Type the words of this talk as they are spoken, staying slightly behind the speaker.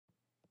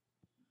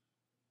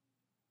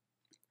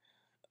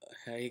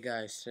Hey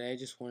guys, today I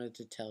just wanted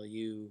to tell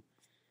you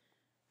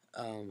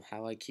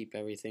how I keep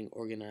everything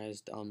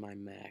organized on my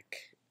Mac.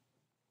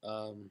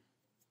 Um,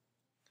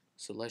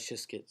 so let's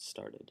just get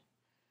started.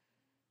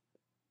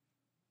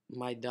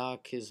 My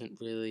dock isn't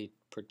really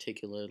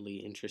particularly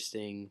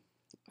interesting.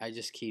 I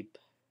just keep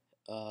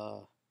uh,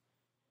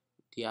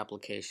 the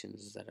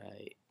applications that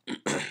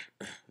I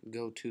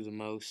go to the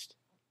most.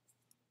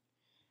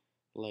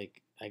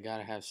 Like, I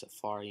gotta have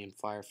Safari and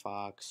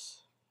Firefox,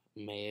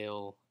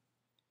 Mail,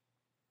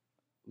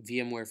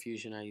 VMware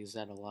Fusion, I use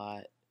that a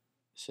lot.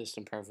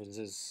 System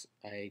preferences,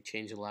 I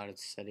change a lot of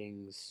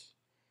settings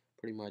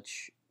pretty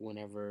much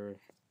whenever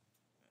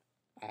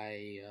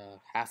I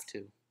have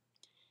to.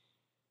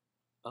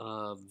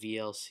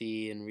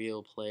 VLC and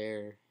Real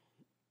Player,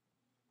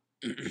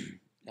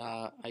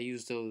 I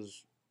use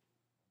those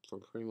for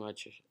pretty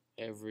much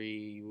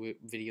every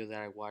video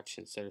that I watch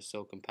since they're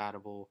so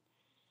compatible.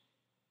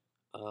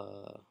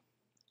 Uh,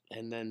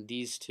 and then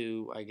these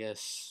two, I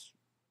guess,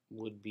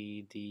 would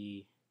be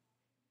the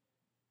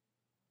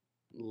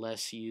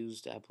less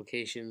used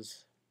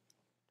applications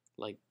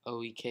like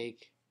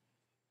OECake,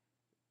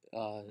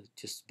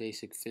 just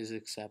basic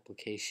physics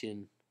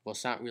application. Well,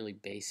 it's not really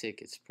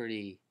basic, it's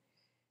pretty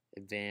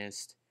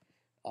advanced.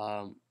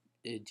 Um,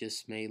 it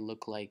just may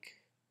look like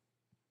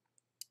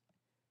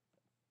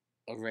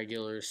a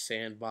regular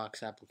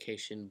sandbox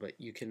application, but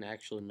you can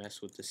actually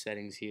mess with the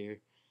settings here.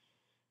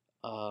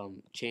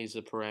 Change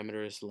the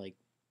parameters like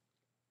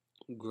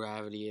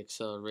gravity,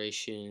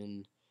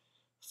 acceleration,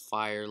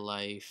 fire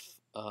life.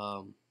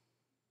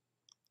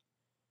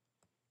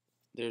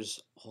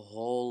 There's a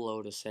whole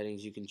load of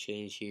settings you can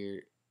change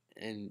here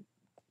and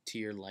to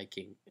your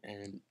liking,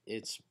 and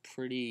it's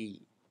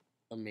pretty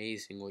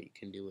amazing what you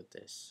can do with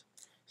this.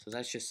 So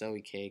that's just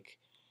Zoe Cake.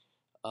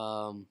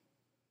 Um,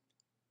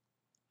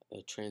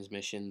 a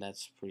transmission,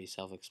 that's pretty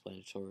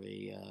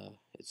self-explanatory.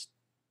 It's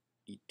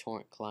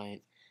uTorrent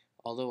client.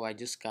 Although I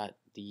just got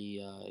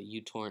the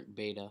uTorrent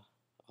beta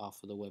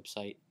off of the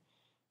website.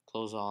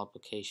 Close all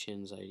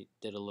applications. I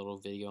did a little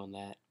video on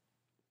that.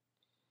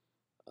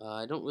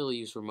 I don't really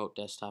use remote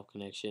desktop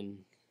connection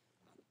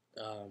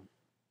um,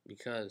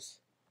 because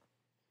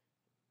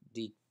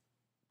the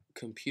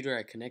computer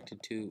I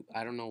connected to,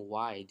 I don't know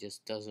why, it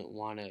just doesn't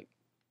want to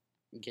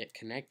get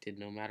connected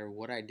no matter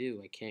what I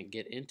do. I can't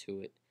get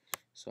into it.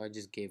 So I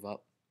just gave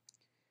up.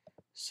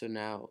 So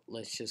now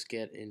let's just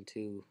get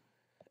into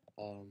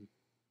um,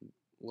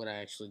 what I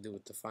actually do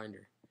with the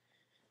Finder.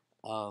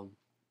 Um,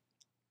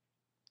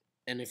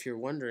 and if you're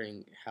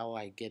wondering how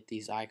I get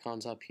these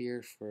icons up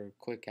here for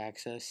quick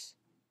access,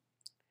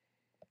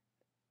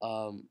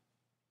 um,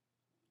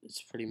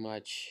 it's pretty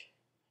much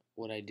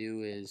what I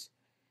do is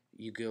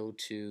you go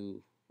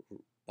to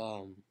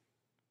um,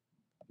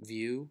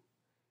 View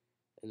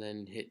and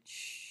then hit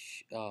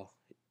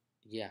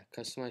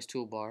Customize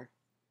Toolbar.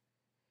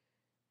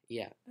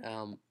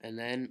 And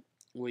then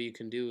what you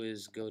can do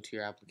is go to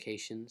your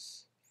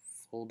Applications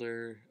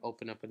folder,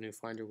 open up a new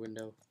Finder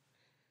window,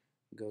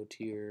 go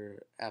to your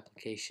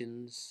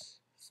Applications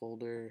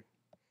folder,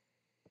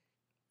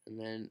 and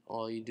then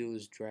all you do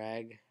is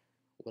drag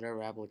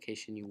whatever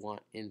application you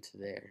want into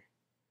there.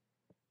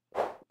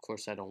 Of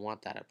course, I don't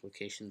want that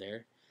application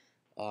there.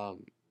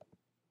 Um,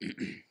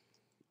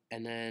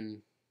 and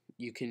then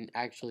you can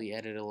actually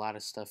edit a lot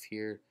of stuff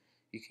here.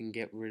 You can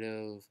get rid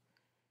of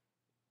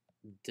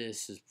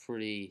this is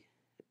pretty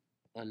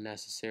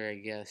unnecessary, I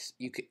guess.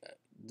 You could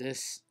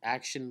this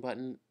action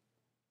button,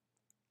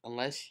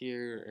 unless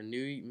you're a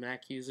new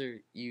Mac user,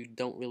 you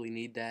don't really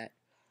need that.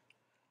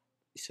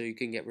 So you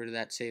can get rid of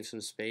that, save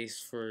some space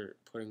for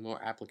putting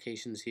more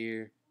applications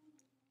here.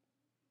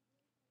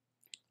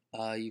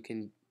 You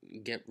can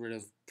get rid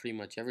of pretty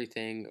much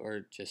everything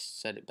or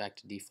just set it back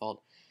to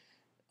default.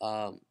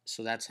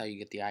 So that's how you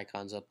get the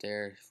icons up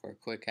there for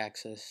quick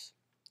access.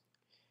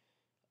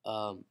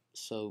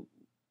 So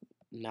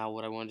now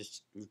what I wanted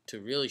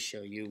to really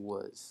show you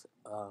was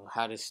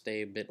how to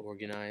stay a bit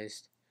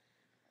organized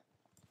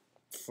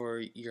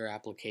for your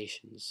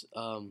applications.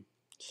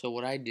 So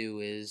what I do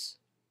is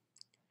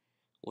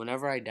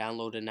whenever I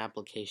download an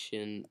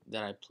application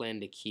that I plan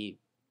to keep,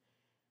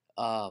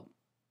 uh,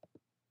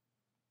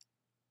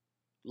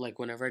 like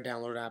whenever I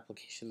download an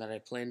application that I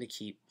plan to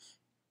keep,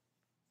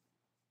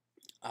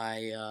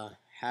 I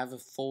have a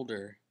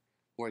folder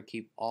where I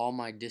keep all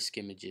my disk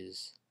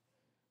images,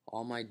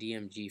 all my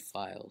DMG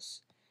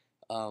files.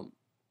 Um,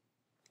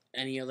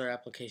 any other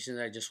application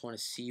that I just want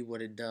to see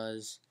what it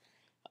does,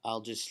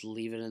 I'll just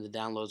leave it in the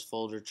downloads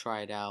folder,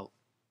 try it out.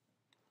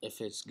 If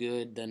it's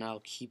good, then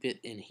I'll keep it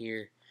in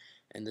here.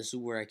 And this is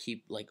where I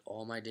keep like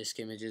all my disk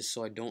images,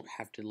 so I don't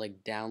have to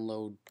like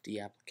download the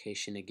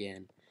application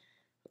again.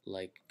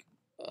 Like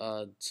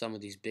some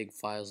of these big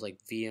files like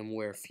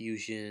VMware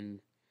Fusion,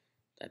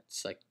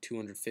 that's like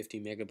 250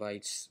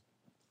 megabytes.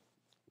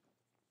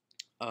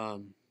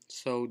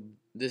 So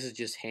this is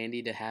just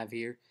handy to have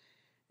here,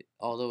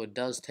 although it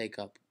does take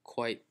up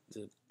quite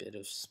a bit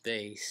of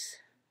space.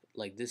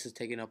 Like this is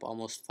taking up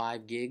almost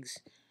 5 gigs,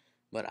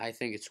 but I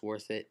think it's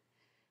worth it.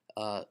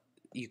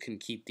 you can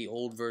keep the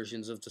old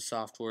versions of the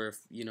software if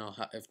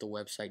if the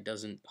website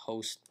doesn't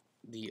host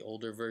the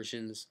older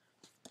versions.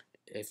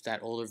 If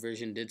that older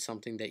version did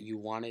something that you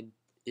wanted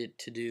it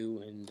to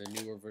do and the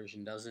newer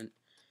version doesn't.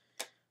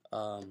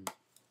 Um,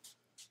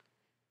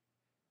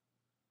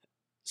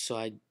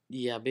 so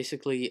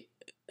basically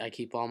I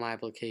keep all my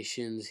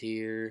applications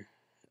here.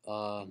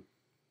 Uh,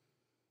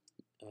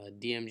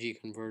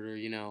 DMG converter,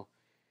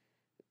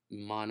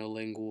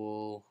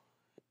 monolingual,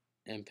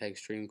 MPEG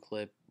stream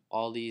clip,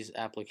 all these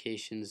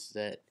applications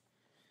that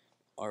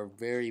are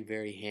very,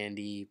 very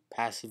handy.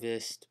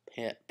 Pacifist,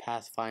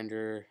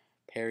 Pathfinder,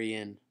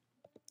 Parian,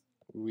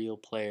 Real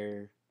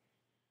Player,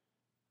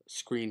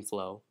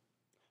 ScreenFlow.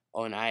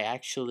 Oh, and I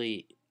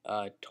actually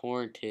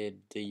torrented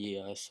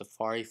the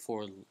Safari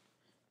 4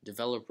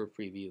 developer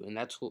preview, and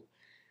that's what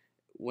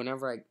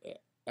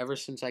ever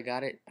since I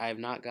got it, I have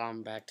not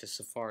gone back to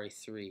Safari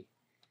 3.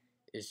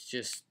 It's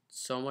just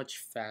so much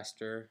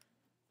faster,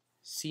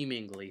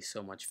 seemingly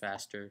so much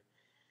faster,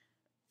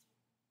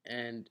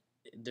 and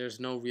there's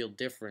no real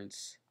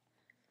difference.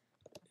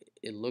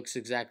 It looks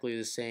exactly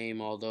the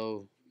same,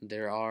 although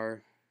there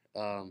are,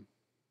 I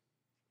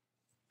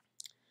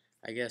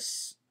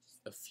guess,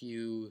 a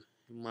few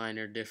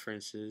minor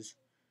differences.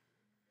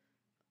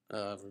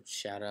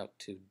 Shout out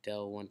to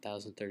Dell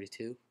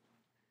 1032.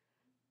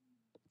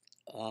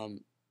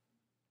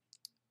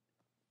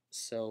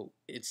 So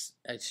it's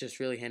just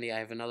really handy. I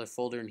have another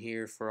folder in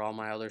here for all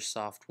my other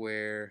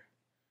software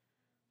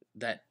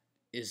that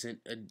isn't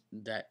in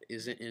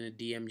a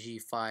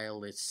DMG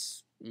file.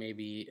 It's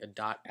maybe a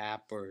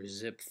 .app or a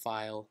zip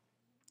file.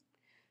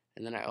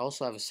 And then I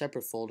also have a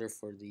separate folder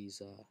for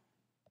these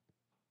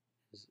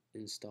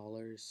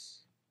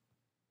installers.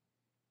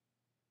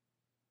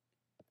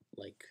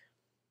 Like,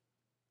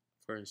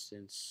 for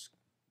instance,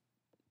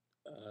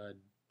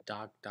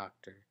 Doc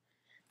Doctor.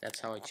 That's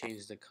how I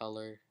changed the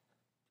color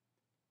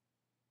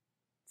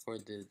for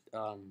the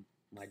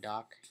my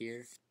dock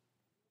here.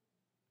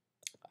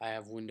 I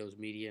have Windows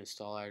Media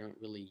installed. I don't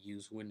really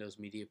use Windows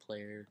Media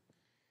Player.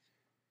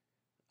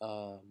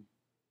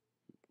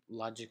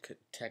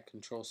 Logitech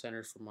Control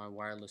Center for my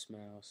wireless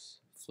mouse.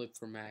 Flip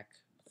for Mac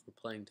for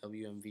playing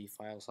WMV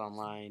files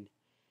online.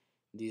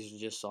 These are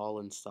just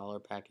all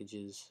installer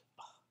packages.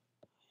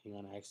 Hang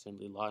on, I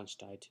accidentally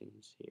launched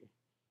iTunes here.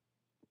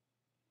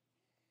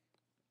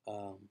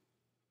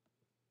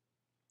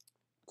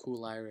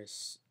 Cool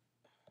Iris.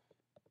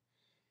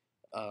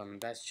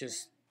 That's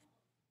just,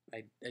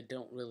 I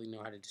don't really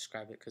know how to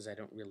describe it because I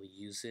don't really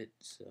use it.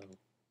 So,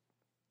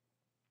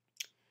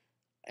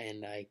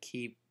 and I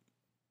keep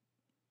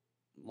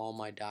all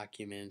my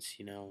documents.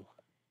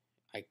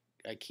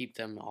 I keep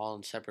them all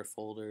in separate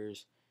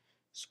folders.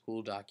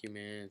 School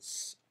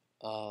documents.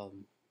 I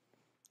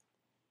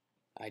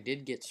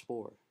did get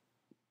Spore,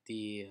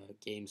 the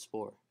game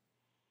Spore.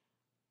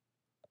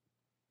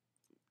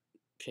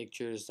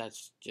 Pictures,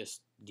 that's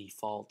just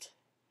default.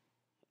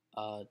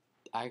 I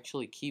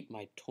actually keep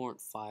my torrent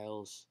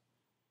files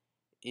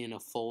in a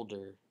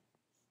folder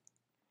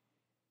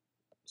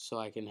so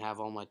I can have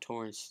all my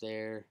torrents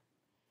there.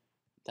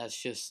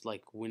 That's just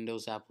like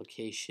Windows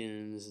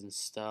applications and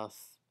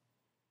stuff.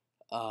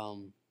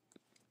 In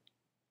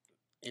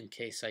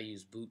case I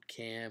use Boot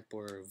Camp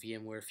or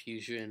VMware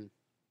Fusion.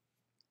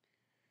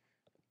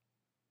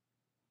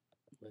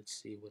 Let's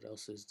see what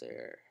else is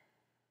there.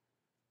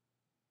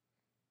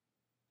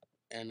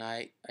 And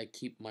I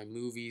keep my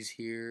movies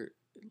here.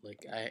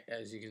 Like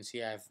as you can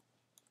see, I have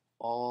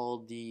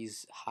all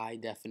these high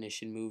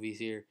definition movies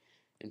here.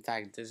 In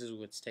fact, this is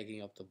what's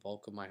taking up the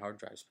bulk of my hard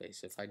drive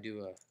space. If I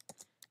do a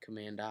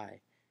Command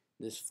I,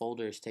 this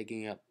folder is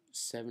taking up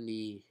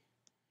 74.5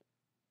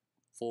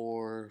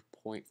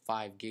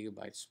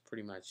 gigabytes,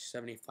 pretty much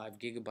 75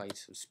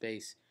 gigabytes of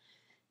space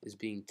is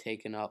being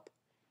taken up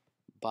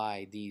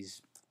by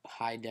these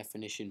high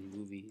definition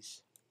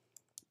movies,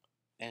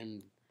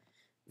 and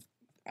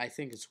I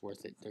think it's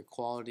worth it. Their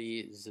quality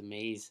is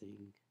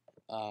amazing.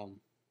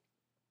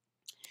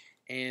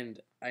 And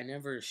I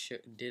never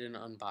did an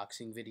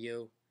unboxing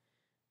video,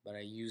 but I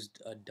used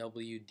a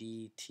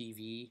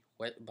WD-TV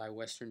by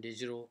Western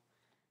Digital,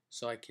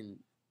 so I can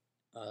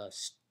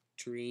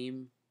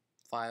stream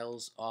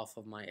files off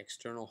of my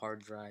external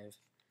hard drive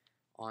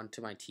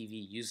onto my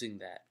TV using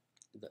that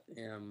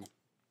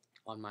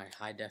on my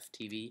high def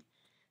TV,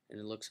 and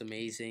it looks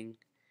amazing.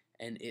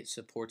 And it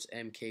supports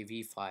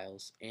MKV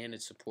files, and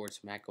it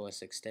supports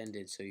macOS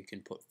Extended, so you can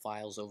put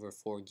files over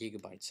 4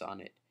 gigabytes on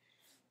it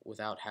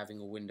without having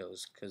a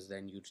Windows, because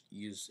then you'd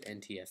use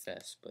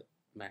NTFS, but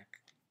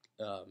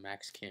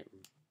Macs can't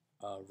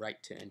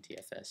write to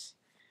NTFS.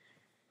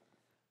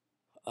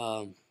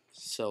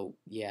 So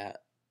yeah,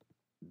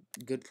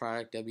 good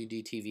product,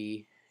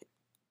 WD-TV.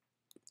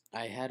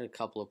 I had a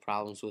couple of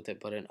problems with it,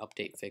 but an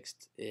update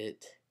fixed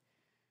it.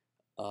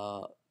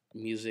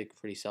 Music,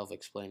 pretty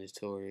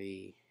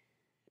self-explanatory.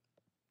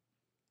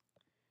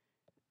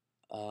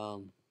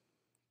 Don't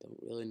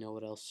really know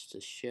what else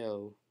to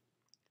show,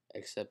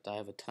 except I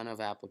have a ton of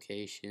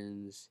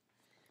applications.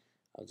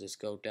 I'll just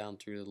go down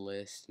through the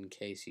list in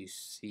case you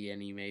see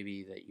any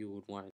maybe that you would want to